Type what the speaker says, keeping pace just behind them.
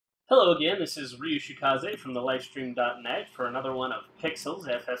Hello again, this is Ryu Shikaze from the Livestream.net for another one of Pixels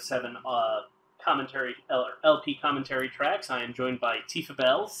FF7 commentary LP commentary tracks. I am joined by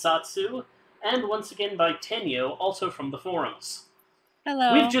Tifabelle, Satsu, and once again by Tennyo, also from the forums.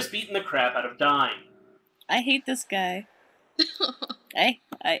 Hello. We've just beaten the crap out of Dyne. I hate this guy. I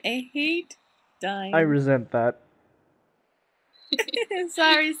hate Dyne. I resent that.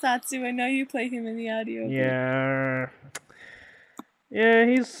 Sorry, Satsu. I know you play him in the audio. Yeah. Yeah,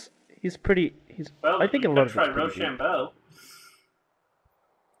 he's pretty. Well, I think a lot of it's try pretty good. Rochambeau.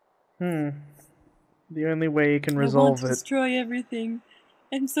 The only way you can I want resolve to it. destroy everything.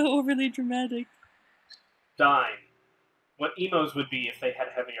 I'm so overly dramatic. Dyne. What emos would be if they had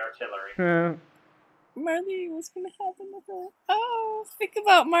heavy artillery. Marlene, what's gonna happen to her? Oh, think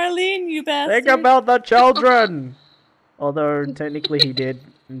about Marlene, you bastard. Think about the children! Although, technically he did,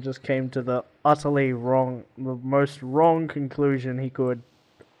 and just came to the utterly wrong, the most wrong conclusion he could.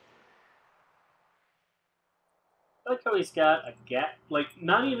 I like how he's got a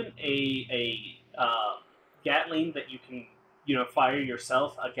not even a Gatling that you can, fire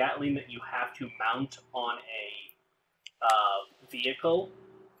yourself, a Gatling that you have to mount on a vehicle,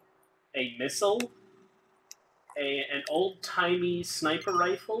 a missile, an old-timey sniper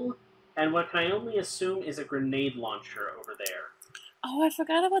rifle, and what can I only assume is a grenade launcher over there. Oh, I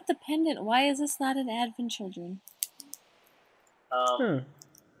forgot about the pendant. Why is this not an Advent Children?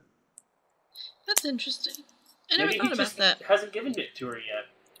 That's interesting. I never Maybe thought he about just that. hasn't given it to her yet.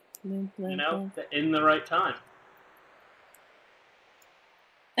 In the right time.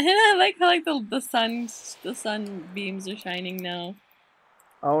 And I like how the sun beams are shining now.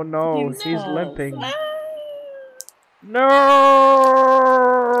 Oh no, she's limping. Ah! No!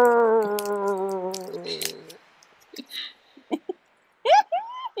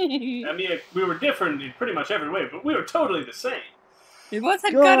 I mean, we were different in pretty much every way, but we were totally the same. We both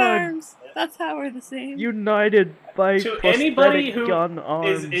had God. gun arms. That's how we're the same. United by To anybody who gun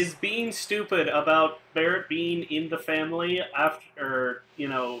arms. is being stupid about Barrett being in the family after, in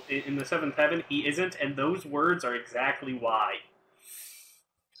the seventh heaven, he isn't, and those words are exactly why.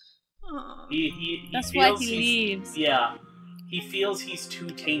 He That's feels why he leaves. Yeah, he feels he's too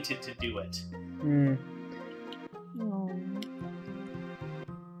tainted to do it.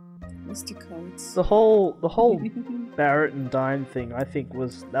 Mr. Coates. The whole Barrett and Dyne thing, I think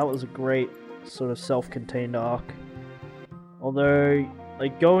was a great sort of self-contained arc. Although,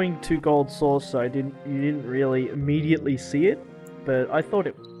 like, going to Gold Saucer, you didn't really immediately see it, but I thought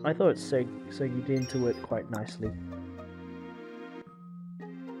it segued into it quite nicely.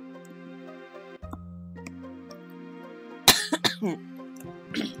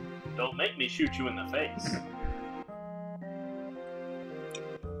 Don't make me shoot you in the face.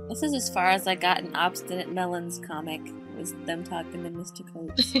 This is as far as I got in Obstinate Melons comic, was them talking to Mr.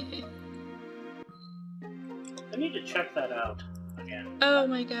 Coates. I need to check that out again. Oh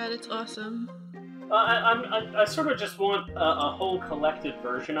my god, it's awesome. I sort of just want a whole collected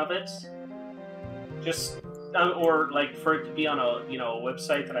version of it. Just, or like for it to be on a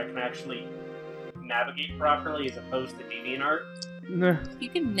website that I can actually navigate properly as opposed to DeviantArt. Nah. You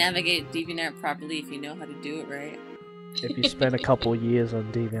can navigate DeviantArt properly if you know how to do it right. If you spend a couple years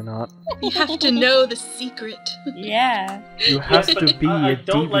on DeviantArt. You have to know the secret. Yeah. You have to be I a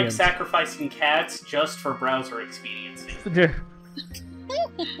don't like deviant. sacrificing cats just for browser expediency.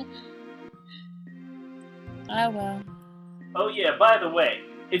 Ah, well. Oh yeah, by the way,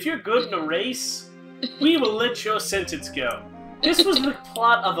 if you're good in a race, we will let your sentence go. This was the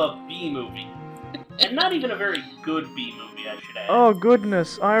plot of a B-movie. And not even a very good B-movie, I should add. Oh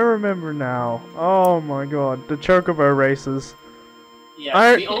goodness, I remember now. Oh my god, the Chocobo races.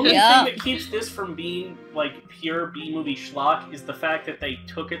 Yeah, the only thing that keeps this from being, like, pure B-movie schlock is the fact that they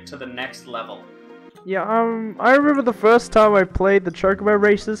took it to the next level. Yeah, I remember the first time I played the Chocobo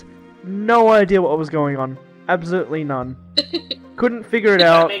races, no idea what was going on. Absolutely none. Couldn't figure it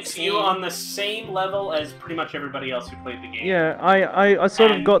out. That makes you on the same level as pretty much everybody else who played the game. Yeah, I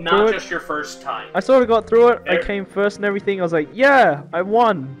sort of got through it. Not just your first time. I sort of got through it. I came first and everything. I was like, yeah, I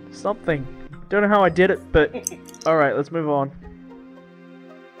won something. Don't know how I did it, but alright, let's move on.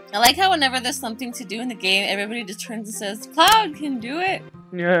 I like how whenever there's something to do in the game, everybody just turns and says, Cloud can do it!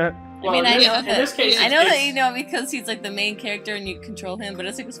 Yeah. Well, I mean, I know that you know because he's like the main character and you control him, but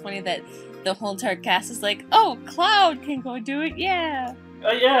I think it's funny that the whole entire cast is like, oh, Cloud can go do it, yeah!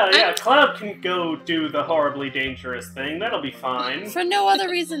 Yeah, Cloud can go do the horribly dangerous thing, that'll be fine. For no other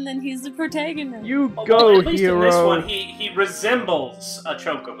reason than he's the protagonist. You well, go, at least hero! In this one, he resembles a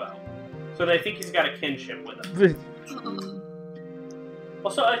Chocobo. So I think he's got a kinship with him.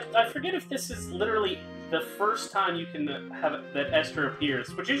 Also, I forget if this is literally the first time you can have it, that Esther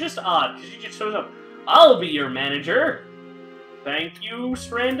appears, which is just odd because she just shows up. I'll be your manager. Thank you,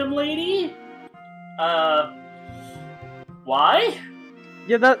 random lady. Why?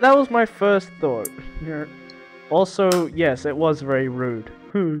 Yeah, that was my first thought. Yeah. Also, yes, it was very rude.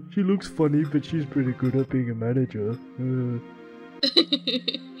 She looks funny, but she's pretty good at being a manager.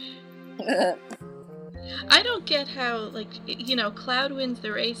 I don't get how, like, you know, Cloud wins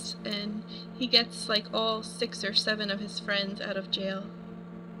the race and he gets, like, all 6 or 7 of his friends out of jail.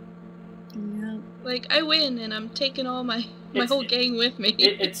 Yeah. Like, I win and I'm taking all my whole gang with me.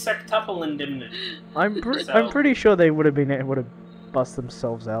 It's sectuple indemnity. I'm pretty sure they would have been able to bust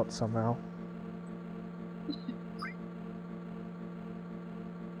themselves out somehow.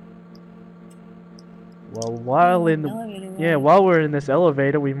 Well, while we're in this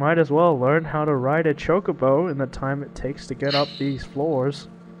elevator, we might as well learn how to ride a chocobo in the time it takes to get up these floors.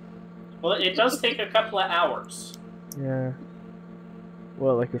 Well, it does take a couple of hours. Yeah.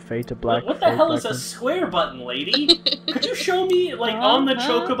 Well, like a fade to black. What the hell is a square button, lady? Could you show me, like, on the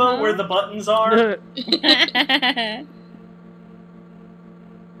chocobo where the buttons are?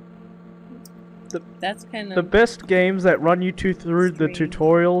 That's kind of... The best games that run you through the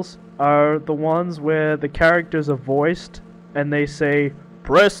tutorials are the ones where the characters are voiced and they say,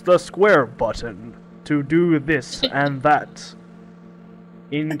 press the square button to do this and that.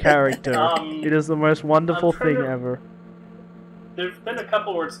 In character. It is the most wonderful thing ever. There's been a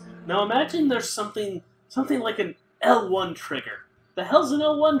couple words. Now imagine there's something like an L1 trigger. The hell's an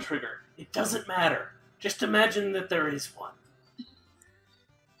L1 trigger? It doesn't matter. Just imagine that there is one.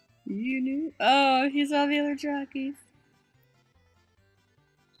 You knew? Oh, he's all the other jockeys.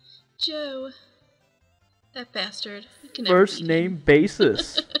 Joe. That bastard. Can never First beat name him.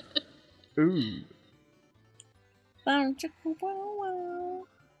 basis. Ooh.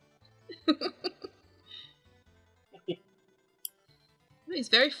 He's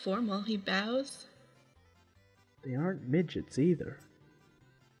very formal. He bows. They aren't midgets either.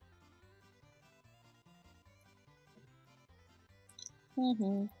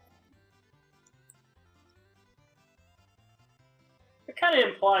 It kind of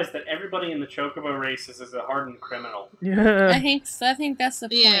implies that everybody in the chocobo races is a hardened criminal. Yeah. I think that's the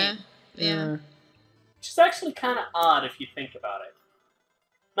point. Yeah. Which is actually kind of odd if you think about it.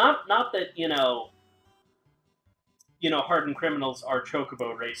 Not that, hardened criminals are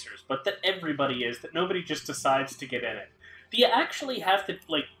chocobo racers, but that everybody is, that nobody just decides to get in it. Do you actually have to,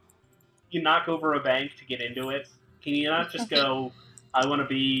 you knock over a bank to get into it? Can you not just go, I want to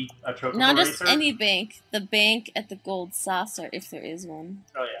be a chocobo racer? Not just any bank. The bank at the Gold Saucer, if there is one.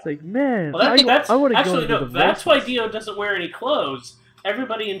 Oh, yeah. It's like, man, Well, I want to go into the that's why races. Dio doesn't wear any clothes.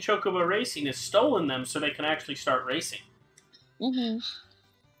 Everybody in chocobo racing has stolen them so they can actually start racing.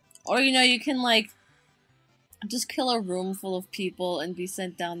 Or, you can, just kill a room full of people and be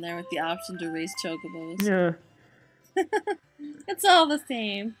sent down there with the option to race chocobos. Yeah. It's all the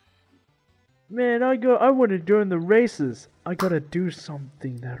same. Man, I want to join the races. I gotta do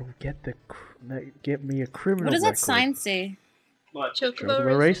something that'll get me a criminal What does that record. sign say? What? Chocobo Chocobo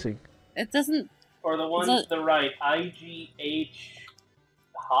racing. racing. It doesn't... Or the one to the right, IGH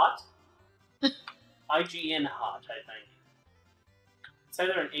hot? IGN hot, I think. It's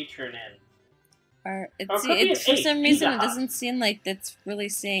either an H or an N. Or it could be an for some eight, reason, either it doesn't seem like that's really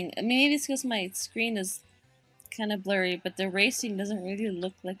saying... I mean, maybe it's because my screen is kind of blurry, but the racing doesn't really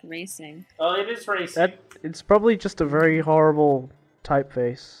look like racing. Oh, it is racing. It's probably just a very horrible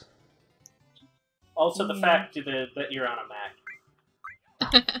typeface. Also the fact that you're on a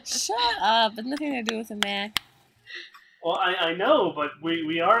Mac. Shut up! It's nothing to do with a Mac. Well, I know, but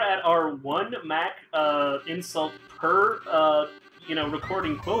we are at our one Mac insult per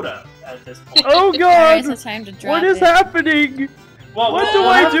recording quota at this point. Oh Alright, god! so time to drop What is it. happening? Well, What we'll do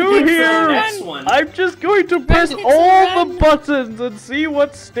I have to do get to the here? next one. I'm just going to press Pixel all the run. buttons and see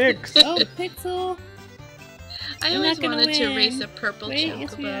what sticks. Oh, Pixel! I You're always not gonna wanted to win. race a purple Wait,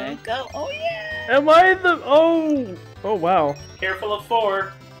 yes we are. chocobo. Go! Oh yeah! Am I the... Oh! Oh wow. Careful of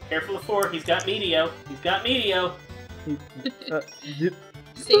 4. Careful of 4. He's got Meteo. He's got Meteo.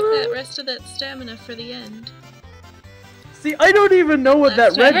 Save that rest of that stamina for the end. See, I don't even know what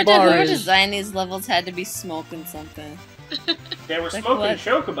that red bar Whoever is. designed these levels had to be smoking something. They were Like smoking what?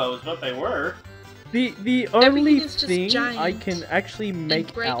 chocobos, what they were. The only Everything is just thing I giant can actually And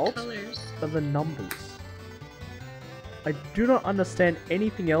make bright out colors. are the numbers. I do not understand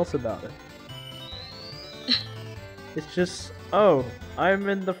anything else about it. It's just, oh, I'm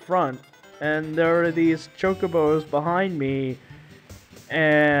in the front, and there are these chocobos behind me,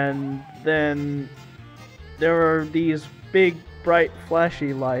 and then there are these big, bright,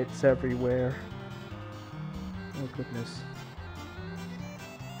 flashy lights everywhere. Oh goodness.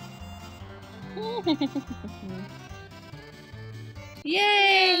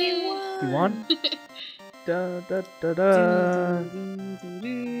 Yay! He won! You won? Da da da da.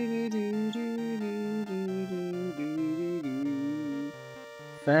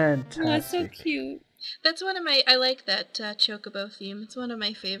 Fantastic. Oh, it's so cute. That's one of my. I like that Chocobo theme. It's one of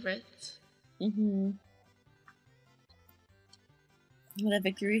my favorites. Mm-hmm. The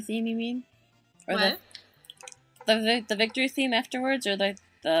victory theme, you mean? Or What? the victory theme afterwards, or the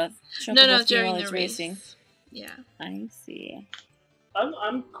Chocobo No, theme during while the it's race. racing? Yeah. I see.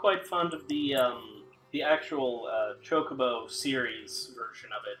 I'm quite fond of the actual Chocobo series version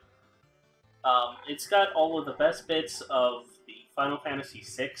of it. It's got all of the best bits of the Final Fantasy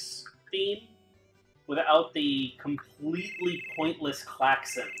VI theme, without the completely pointless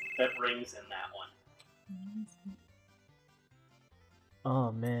klaxon that rings in that one.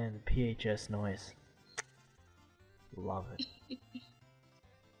 Oh man, the PHS noise. Love it.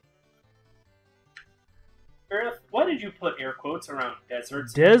 Earth, why did you put air quotes around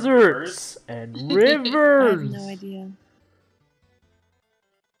deserts? Deserts and I rivers. have no idea.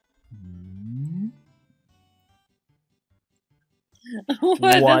 What?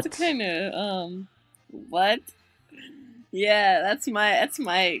 What? That's kind of what? Yeah, that's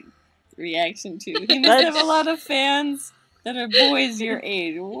my reaction to. He must have a lot of fans that are boys your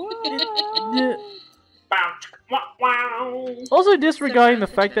age. What? Also disregarding the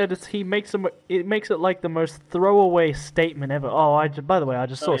fact that it makes it like the most throwaway statement ever. Oh, by the way, I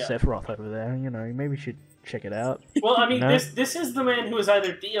just saw yeah. Sephiroth over there. You know, maybe you should check it out. Well, I mean, No? this is the man who is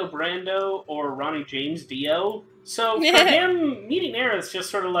either Dio Brando or Ronnie James Dio. So for him, meeting Aerith is just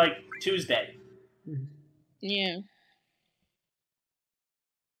sort of like Tuesday. Yeah.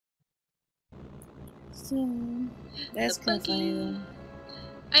 So that's The kind of funny buggy. though.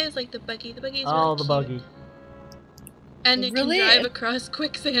 I just like the buggy. The buggy's Oh, really the cute. buggy. And it Really? can drive across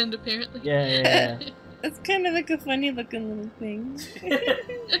quicksand, apparently. Yeah. It's kind of like a funny looking little thing.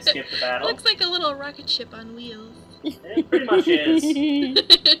 Skip the battle. Looks like a little rocket ship on wheels. It pretty much is.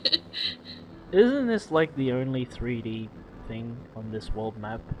 Isn't this like the only 3D thing on this world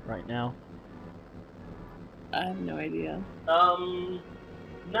map right now? I have no idea. No,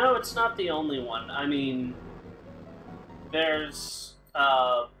 it's not the only one. I mean, there's,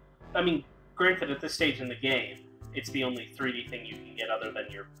 granted, at this stage in the game, it's the only 3D thing you can get other than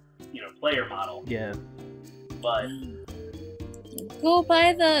your, player model. Yeah. But Go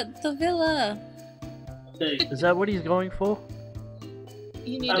buy the villa. Is that what he's going for?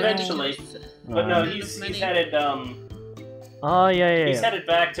 You need Eventually. But no, he's headed, Oh yeah. he's headed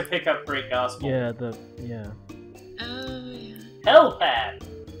back to pick up Great Gospel. Yeah, Oh, yeah. Hellpad!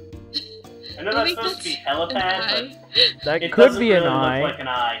 I know I that's think supposed to be that's helipad, an but that it could doesn't be really an eye. look like an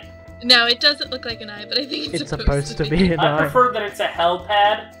eye. No, it doesn't look like an eye, but I think It's supposed to be an I eye. prefer that it's a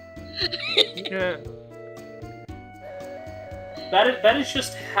hellpad. Yeah. That is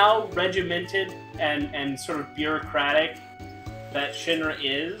just how regimented and sort of bureaucratic that Shinra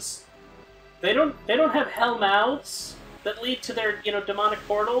is. They don't have hell mouths that lead to their demonic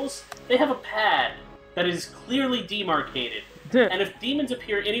portals. They have a pad that is clearly demarcated. And if demons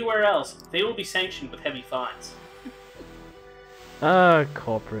appear anywhere else, they will be sanctioned with heavy fines.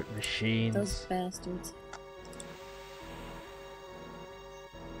 Corporate machines. Those bastards.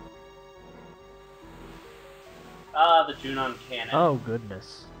 The Junon cannon. Oh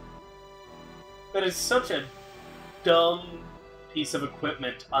goodness. That is such a dumb piece of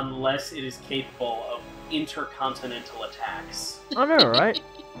equipment unless it is capable of intercontinental attacks. I know, right?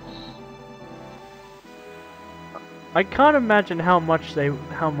 I can't imagine how much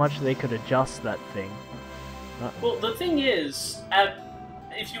they could adjust that thing. Well, the thing is,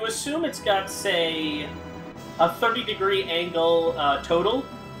 if you assume it's got, say, a 30-degree angle total,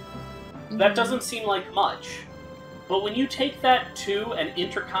 that doesn't seem like much. But when you take that to an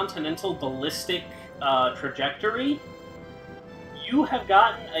intercontinental ballistic trajectory, you have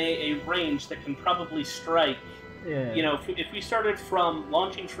gotten a range that can probably strike. Yeah. If we started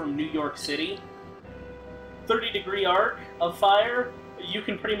launching from New York City, 30-degree arc of fire, you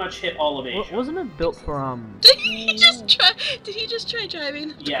can pretty much hit all of Asia. Wasn't it built for Did he just try driving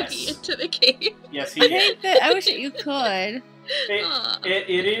the Yes. buggy into the cave? Yes, he I did. think that I wish that you could.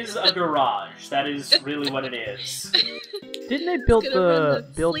 It is a garage. That is really what it is. Didn't they build gonna run the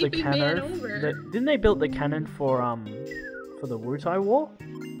build the sleeping man cannon? over. Didn't they build the cannon for the Wutai War?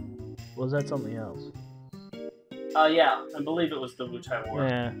 Or was that something else? Yeah, I believe it was the Wutai War.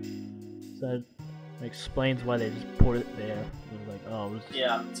 Yeah. So that explains why they just put it there. It was like, oh, it was...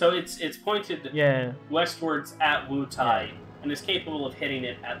 Yeah, so it's pointed Yeah. westwards at Wutai, and is capable of hitting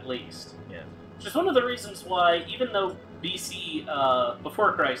it at least. Yeah. Which is one of the reasons why, even though BC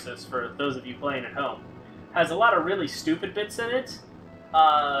Before Crisis, for those of you playing at home, has a lot of really stupid bits in it,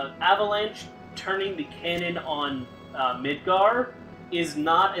 Avalanche turning the cannon on Midgar is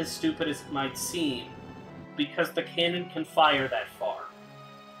not as stupid as it might seem, because the cannon can fire that far.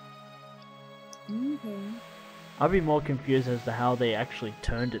 Okay. I'd be more confused as to how they actually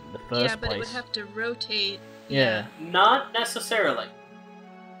turned it in the first Yeah, but place. it would have to rotate. Yeah. Not necessarily.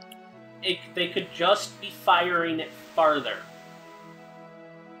 They could just be firing it farther.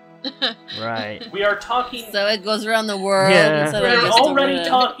 Right. We are talking... So it goes around the world Yeah. instead of We're just already around.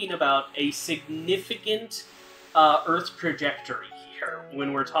 talking about a significant Earth trajectory here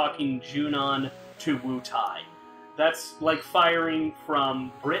when we're talking Junon to Wutai. That's like firing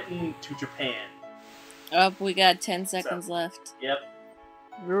from Britain to Japan. Oh, we got 10 seconds left. Yep.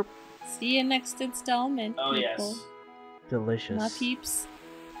 Yep. See you next installment, Oh, people. yes. Delicious. My peeps.